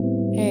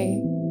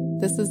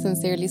This is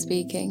Sincerely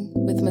Speaking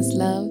with Miss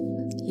Love,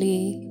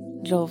 Lee,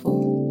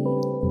 Jovo.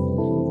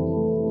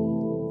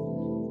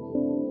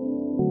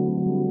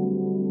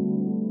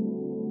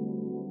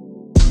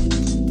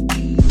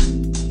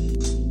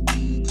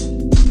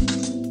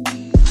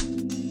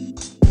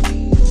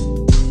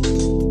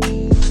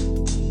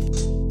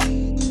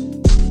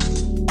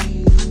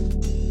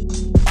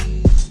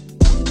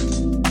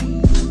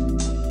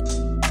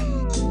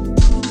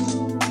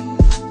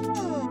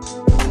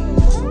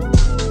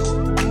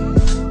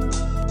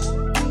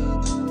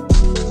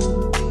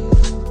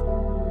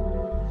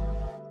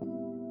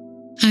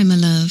 Hi, my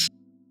love.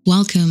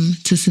 Welcome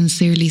to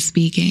Sincerely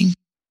Speaking.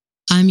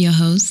 I'm your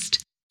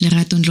host,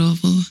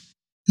 Jovo,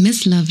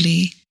 Miss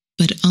Lovely,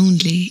 but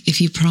only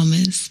if you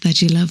promise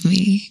that you love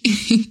me.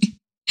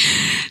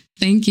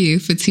 Thank you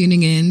for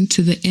tuning in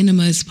to the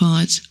innermost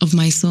part of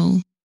my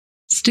soul.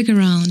 Stick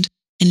around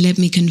and let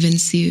me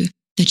convince you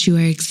that you are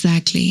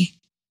exactly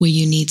where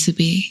you need to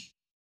be.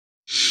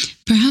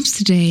 Perhaps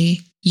today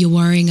you're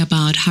worrying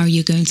about how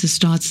you're going to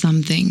start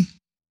something.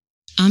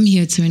 I'm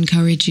here to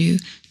encourage you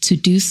to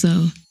do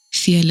so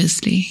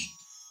fearlessly.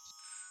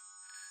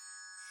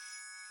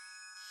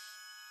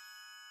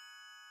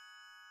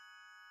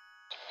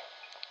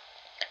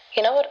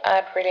 You know what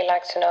I'd really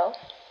like to know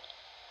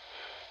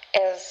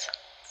is,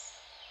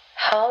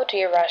 how do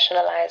you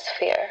rationalize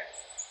fear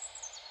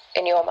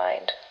in your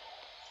mind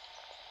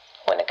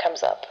when it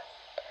comes up?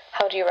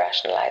 How do you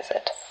rationalize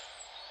it?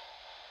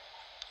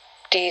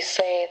 Do you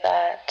say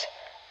that,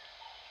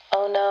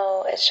 oh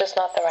no, it's just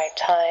not the right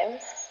time?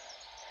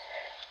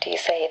 Do you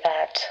say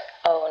that,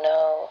 oh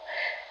no,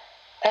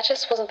 that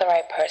just wasn't the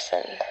right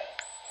person?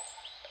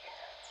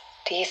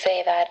 Do you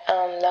say that,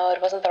 no,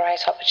 it wasn't the right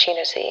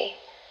opportunity?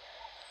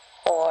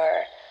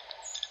 Or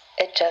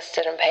it just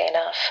didn't pay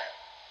enough?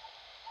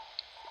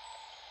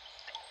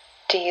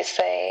 Do you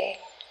say,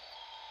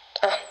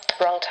 oh,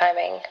 wrong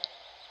timing?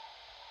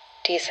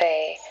 Do you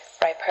say,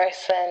 right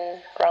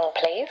person, wrong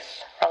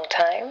place, wrong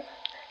time?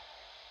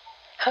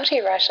 How do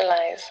you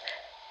rationalize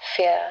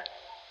fear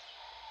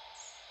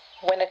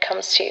when it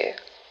comes to you?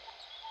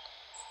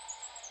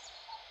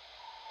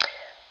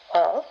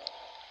 Well,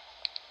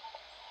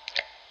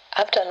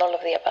 I've done all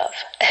of the above.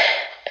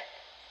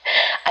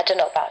 I don't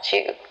know about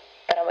you,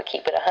 but I'm going to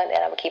keep it 100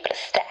 and I'm going to keep it a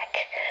stack,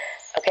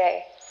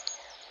 okay?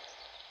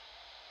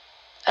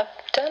 I've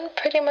done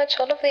pretty much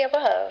all of the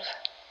above.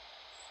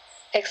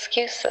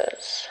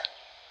 Excuses.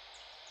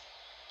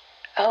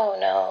 Oh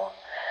no,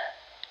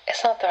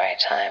 it's not the right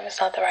time,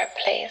 it's not the right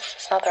place,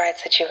 it's not the right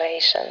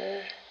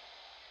situation.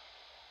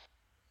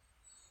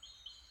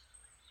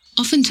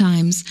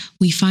 Oftentimes,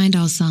 we find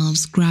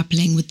ourselves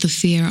grappling with the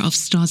fear of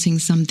starting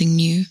something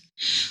new.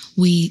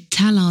 We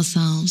tell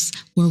ourselves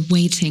we're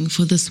waiting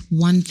for this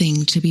one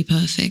thing to be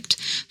perfect,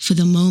 for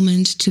the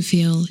moment to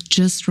feel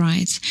just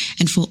right,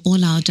 and for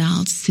all our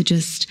doubts to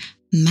just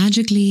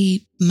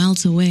magically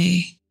melt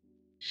away.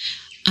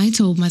 I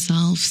told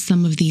myself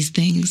some of these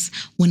things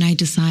when I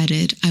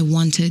decided I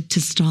wanted to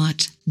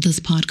start this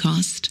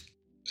podcast.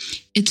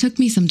 It took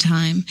me some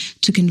time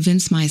to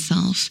convince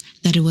myself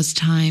that it was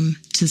time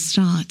to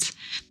start,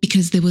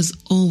 because there was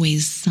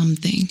always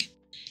something.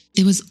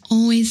 There was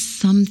always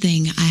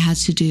something I had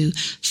to do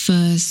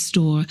first,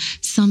 or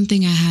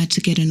something I had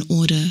to get in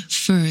order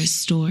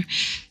first, or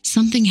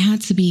something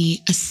had to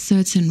be a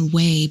certain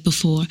way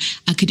before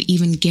I could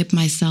even get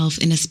myself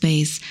in a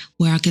space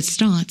where I could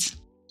start.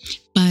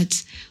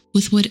 But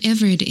with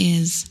whatever it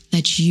is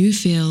that you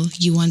feel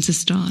you want to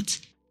start,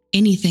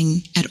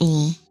 anything at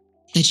all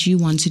that you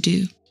want to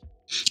do,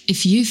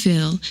 if you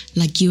feel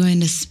like you are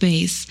in a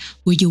space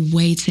where you're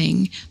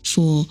waiting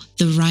for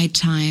the right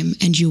time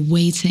and you're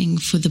waiting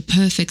for the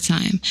perfect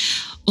time,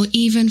 or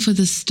even for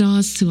the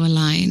stars to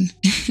align,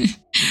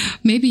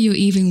 maybe you're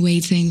even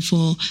waiting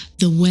for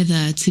the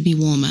weather to be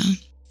warmer.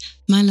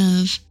 My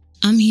love,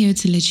 I'm here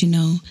to let you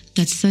know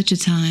that such a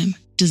time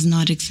does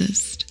not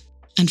exist,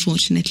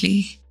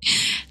 unfortunately.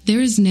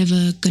 There is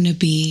never going to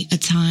be a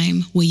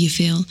time where you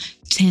feel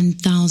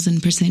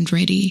 10,000%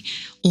 ready,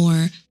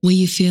 or where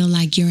you feel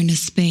like you're in a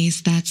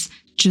space that's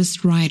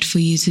just right for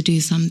you to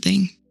do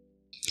something.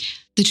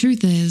 The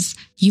truth is,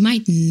 you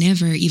might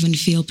never even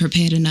feel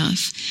prepared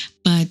enough,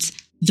 but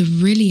the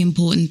really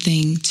important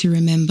thing to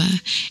remember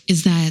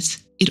is that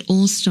it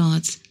all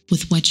starts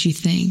with what you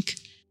think.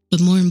 But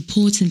more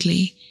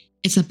importantly,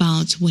 it's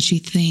about what you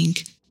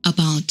think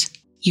about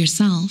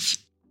yourself.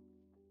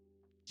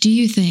 Do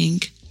you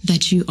think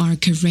that you are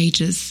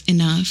courageous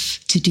enough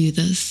to do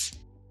this?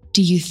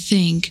 Do you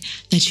think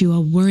that you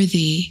are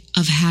worthy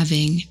of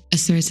having a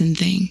certain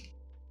thing?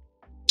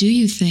 Do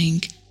you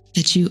think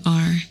that you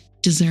are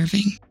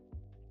deserving?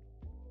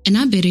 And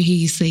I better hear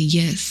you say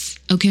yes,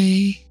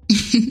 okay?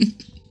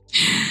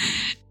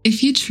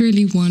 If you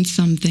truly want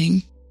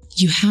something,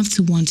 you have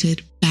to want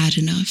it bad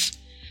enough.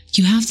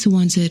 You have to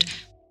want it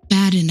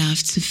bad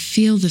enough to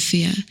feel the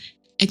fear,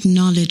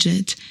 acknowledge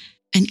it,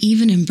 and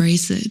even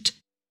embrace it.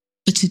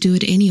 But to do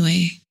it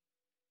anyway.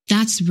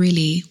 That's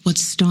really what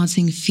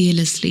starting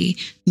fearlessly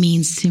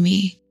means to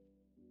me,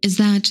 is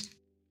that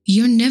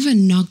you're never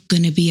not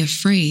going to be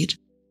afraid.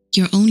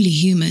 You're only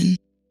human.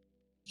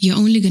 You're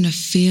only going to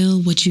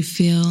feel what you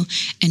feel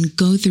and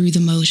go through the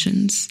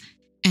motions.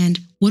 And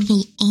what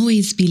will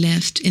always be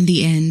left in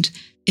the end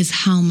is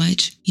how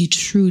much you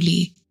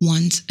truly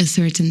want a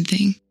certain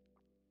thing.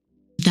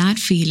 That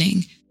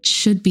feeling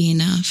should be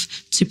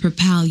enough to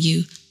propel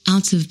you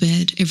out of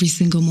bed every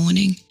single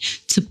morning,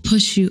 to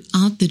push you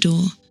out the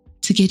door,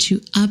 to get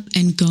you up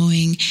and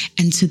going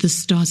and to the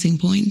starting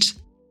point.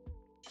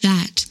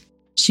 That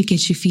should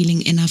get you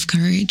feeling enough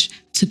courage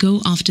to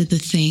go after the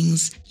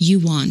things you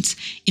want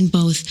in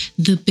both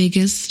the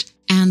biggest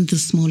and the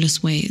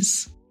smallest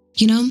ways.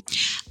 You know,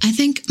 I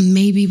think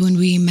maybe when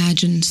we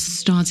imagine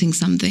starting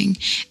something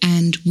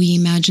and we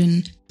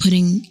imagine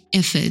putting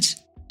effort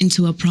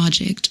into a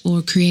project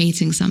or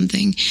creating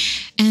something,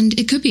 and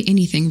it could be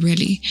anything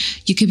really.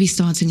 You could be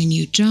starting a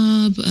new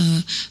job,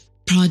 a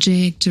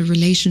project, a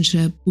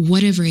relationship,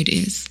 whatever it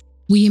is.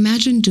 We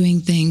imagine doing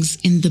things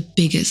in the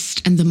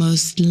biggest and the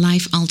most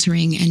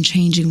life-altering and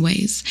changing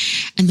ways,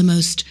 and the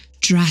most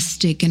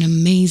drastic and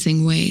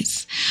amazing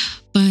ways.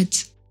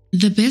 But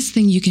the best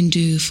thing you can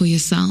do for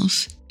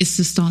yourself is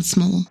to start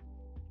small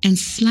and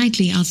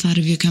slightly outside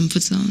of your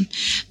comfort zone,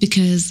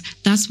 because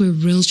that's where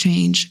real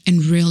change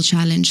and real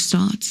challenge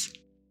starts.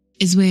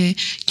 Is where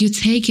you're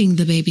taking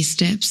the baby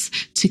steps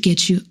to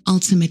get you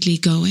ultimately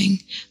going,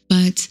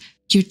 but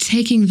you're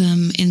taking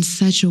them in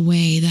such a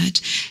way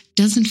that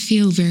doesn't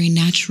feel very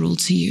natural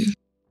to you.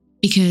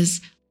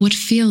 Because what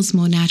feels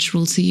more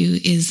natural to you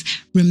is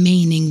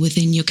remaining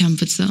within your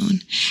comfort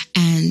zone.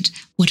 And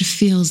what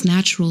feels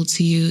natural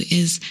to you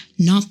is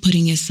not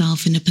putting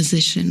yourself in a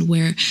position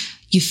where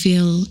you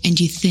feel and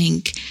you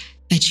think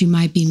that you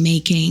might be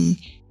making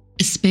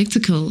a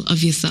spectacle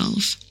of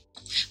yourself.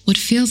 What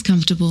feels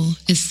comfortable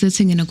is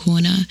sitting in a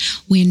corner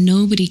where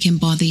nobody can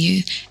bother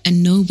you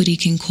and nobody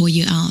can call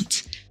you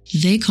out.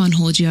 They can't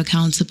hold you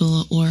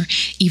accountable or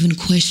even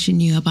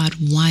question you about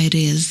why it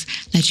is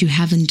that you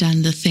haven't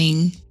done the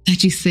thing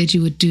that you said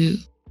you would do.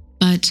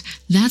 But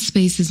that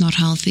space is not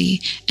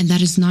healthy, and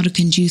that is not a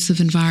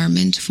conducive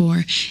environment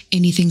for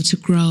anything to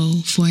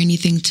grow, for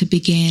anything to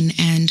begin,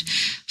 and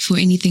for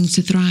anything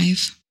to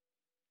thrive.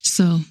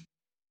 So,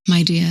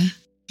 my dear,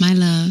 my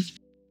love,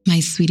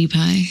 my sweetie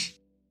pie,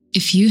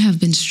 if you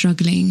have been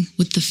struggling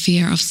with the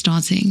fear of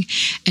starting,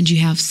 and you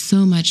have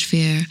so much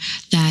fear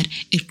that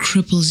it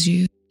cripples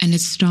you and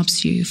it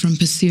stops you from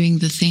pursuing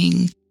the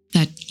thing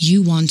that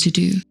you want to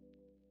do,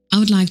 I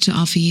would like to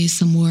offer you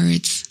some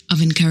words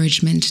of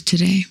encouragement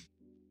today.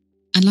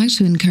 I'd like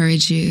to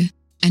encourage you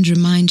and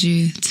remind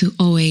you to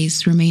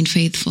always remain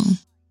faithful.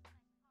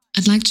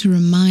 I'd like to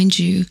remind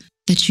you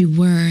that you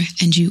were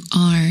and you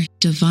are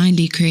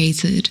divinely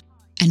created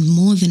and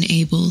more than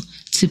able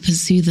to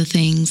pursue the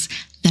things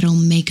that'll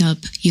make up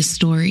your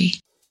story,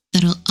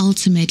 that'll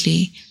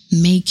ultimately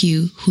make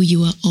you who you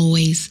were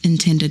always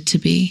intended to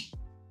be.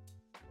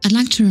 I'd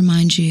like to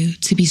remind you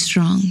to be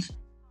strong,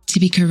 to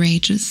be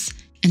courageous,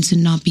 and to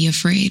not be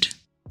afraid.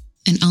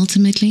 And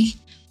ultimately,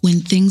 when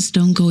things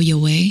don't go your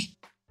way,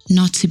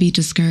 not to be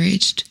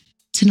discouraged,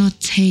 to not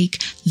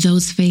take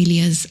those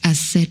failures as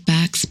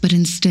setbacks, but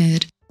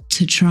instead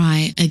to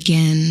try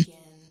again,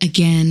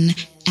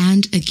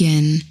 and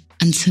again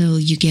until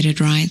you get it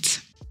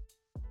right.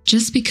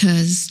 Just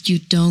because you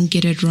don't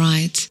get it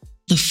right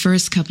the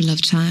first couple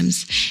of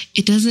times,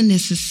 it doesn't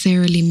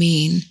necessarily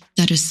mean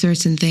that a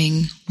certain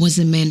thing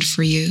wasn't meant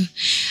for you,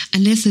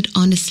 unless it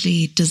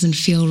honestly doesn't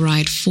feel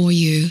right for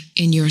you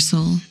in your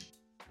soul.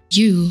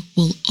 You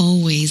will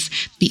always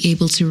be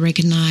able to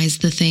recognize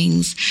the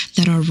things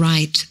that are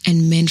right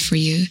and meant for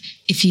you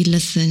if you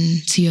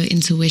listen to your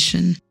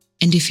intuition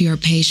and if you are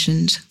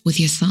patient with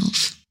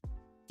yourself.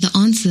 The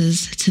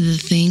answers to the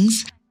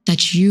things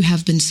that you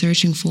have been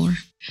searching for,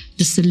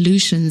 the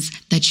solutions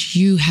that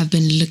you have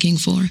been looking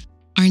for,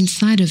 are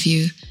inside of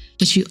you,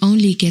 but you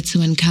only get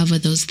to uncover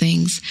those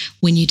things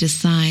when you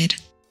decide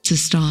to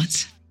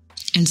start.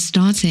 And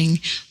starting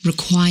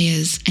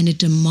requires and it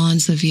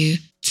demands of you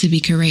to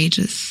be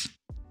courageous.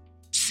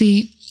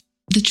 See,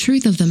 the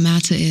truth of the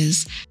matter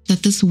is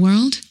that this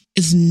world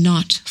is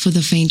not for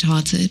the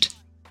faint-hearted.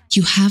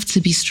 You have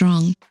to be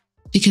strong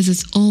because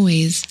it's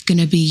always going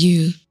to be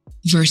you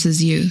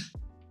versus you.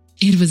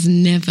 It was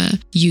never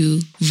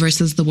you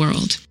versus the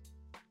world.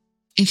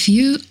 If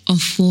you are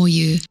for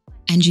you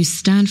and you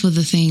stand for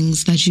the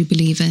things that you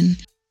believe in,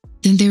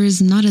 then there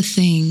is not a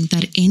thing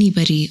that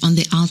anybody on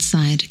the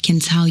outside can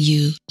tell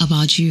you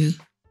about you.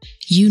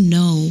 You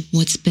know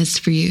what's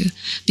best for you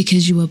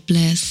because you were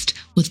blessed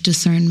with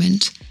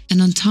discernment.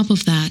 And on top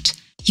of that,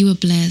 you were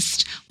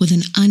blessed with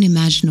an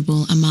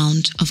unimaginable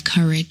amount of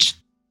courage.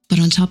 But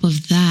on top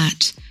of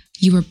that,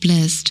 you were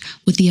blessed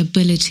with the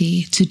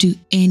ability to do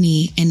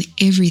any and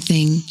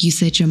everything you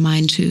set your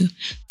mind to,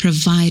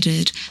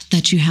 provided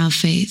that you have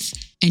faith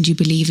and you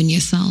believe in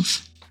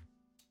yourself.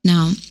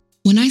 Now,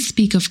 when I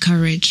speak of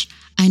courage,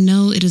 I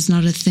know it is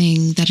not a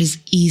thing that is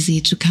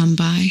easy to come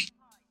by.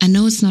 I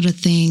know it's not a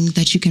thing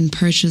that you can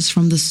purchase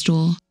from the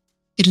store.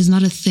 It is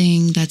not a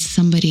thing that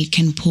somebody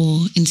can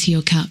pour into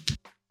your cup.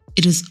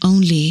 It is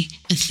only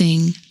a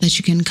thing that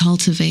you can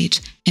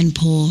cultivate and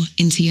pour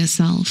into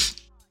yourself.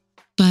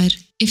 But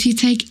if you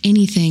take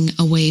anything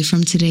away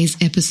from today's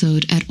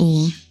episode at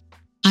all,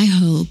 I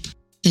hope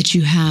that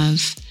you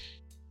have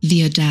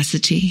the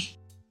audacity.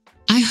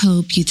 I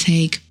hope you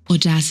take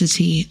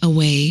audacity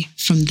away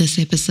from this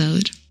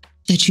episode,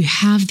 that you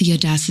have the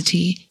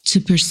audacity to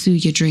pursue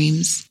your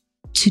dreams,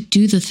 to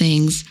do the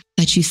things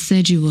that you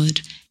said you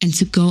would, and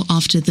to go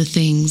after the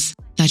things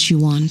that you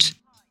want.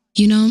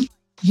 You know,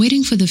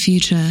 waiting for the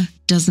future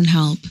doesn't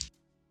help.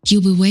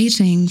 You'll be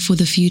waiting for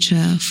the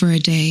future for a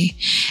day,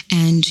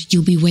 and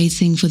you'll be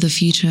waiting for the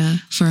future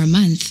for a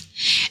month.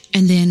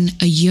 And then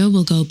a year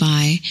will go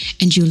by,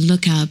 and you'll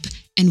look up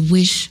and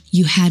wish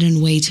you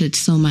hadn't waited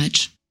so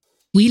much.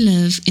 We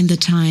live in the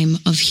time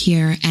of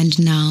here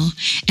and now,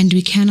 and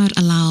we cannot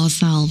allow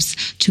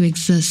ourselves to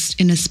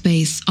exist in a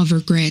space of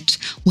regret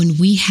when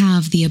we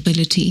have the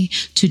ability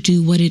to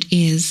do what it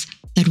is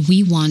that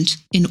we want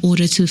in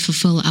order to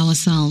fulfill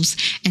ourselves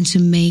and to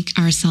make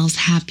ourselves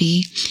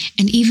happy,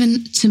 and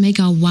even to make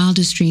our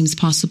wildest dreams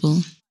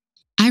possible.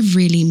 I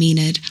really mean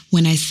it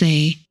when I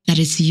say that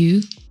it's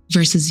you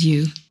versus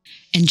you.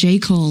 And J.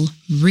 Cole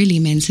really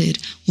meant it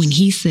when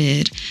he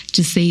said,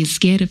 just say you're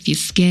scared if you're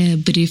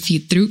scared, but if you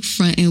through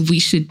frontin', we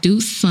should do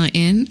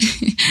something.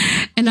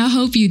 And I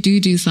hope you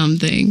do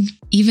something,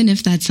 even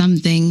if that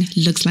something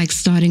looks like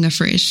starting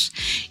afresh,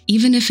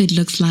 even if it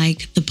looks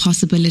like the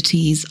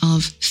possibilities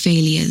of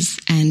failures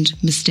and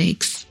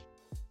mistakes.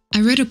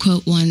 I read a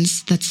quote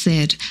once that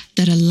said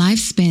that a life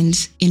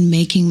spent in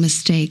making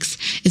mistakes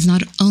is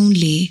not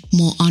only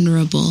more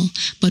honorable,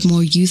 but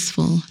more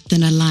useful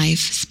than a life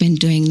spent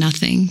doing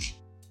nothing.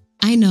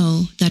 I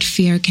know that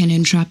fear can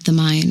entrap the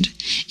mind.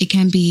 It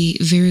can be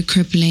very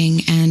crippling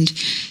and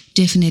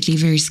definitely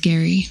very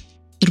scary.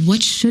 But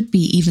what should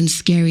be even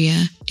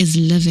scarier is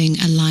living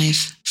a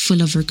life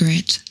full of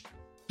regret.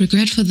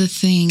 Regret for the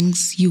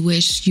things you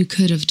wish you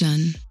could have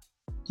done.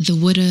 The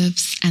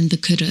would-haves and the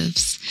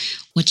could-haves.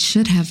 What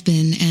should have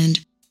been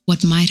and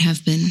what might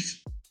have been.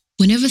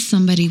 Whenever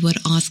somebody would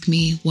ask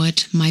me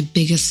what my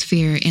biggest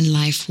fear in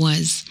life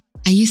was,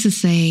 I used to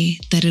say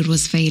that it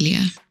was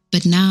failure.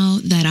 But now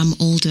that I'm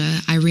older,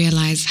 I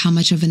realize how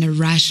much of an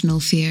irrational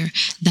fear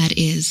that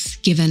is,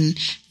 given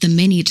the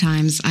many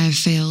times I have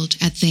failed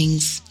at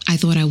things I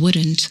thought I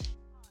wouldn't.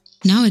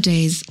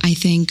 Nowadays, I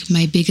think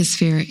my biggest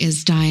fear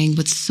is dying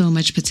with so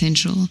much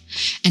potential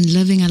and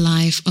living a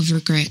life of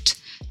regret,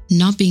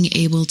 not being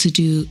able to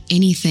do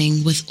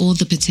anything with all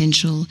the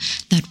potential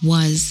that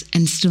was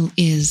and still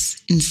is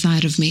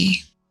inside of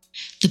me.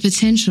 The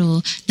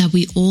potential that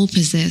we all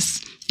possess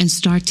and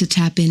start to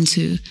tap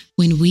into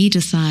when we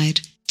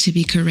decide to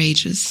be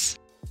courageous,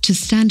 to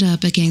stand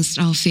up against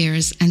our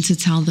fears and to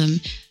tell them,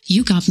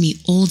 you got me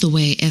all the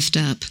way effed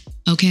up,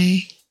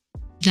 okay?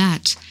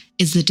 That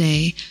is the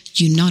day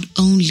you not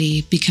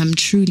only become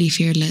truly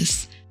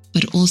fearless,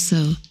 but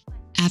also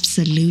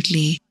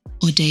absolutely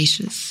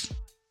audacious.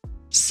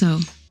 So,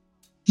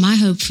 my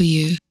hope for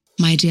you,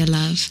 my dear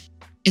love,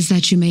 is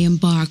that you may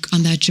embark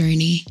on that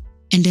journey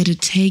and let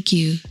it take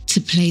you to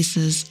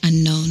places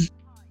unknown.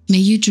 May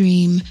you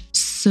dream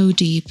so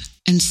deep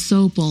and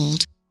so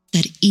bold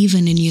that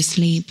even in your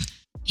sleep,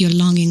 your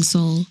longing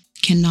soul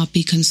cannot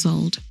be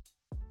consoled.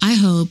 I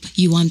hope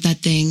you want that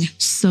thing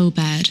so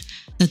bad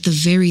that the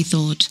very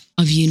thought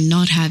of you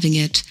not having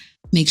it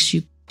makes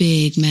you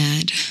big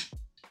mad.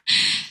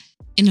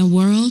 In a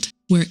world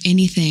where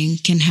anything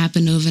can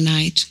happen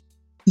overnight,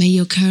 may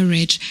your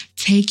courage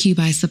take you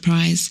by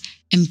surprise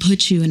and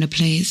put you in a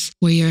place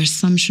where your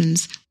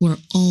assumptions were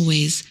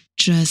always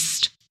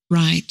just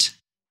right.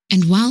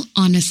 And while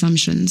on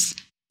assumptions,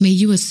 may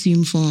you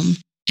assume form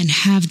and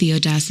have the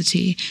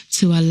audacity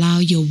to allow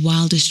your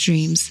wildest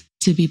dreams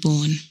to be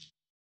born.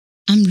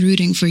 I'm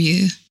rooting for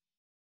you,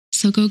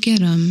 so go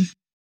get 'em.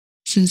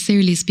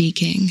 Sincerely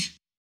speaking,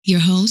 your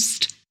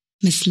host,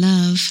 Miss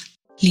Love,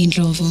 Lee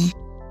Ndlovu.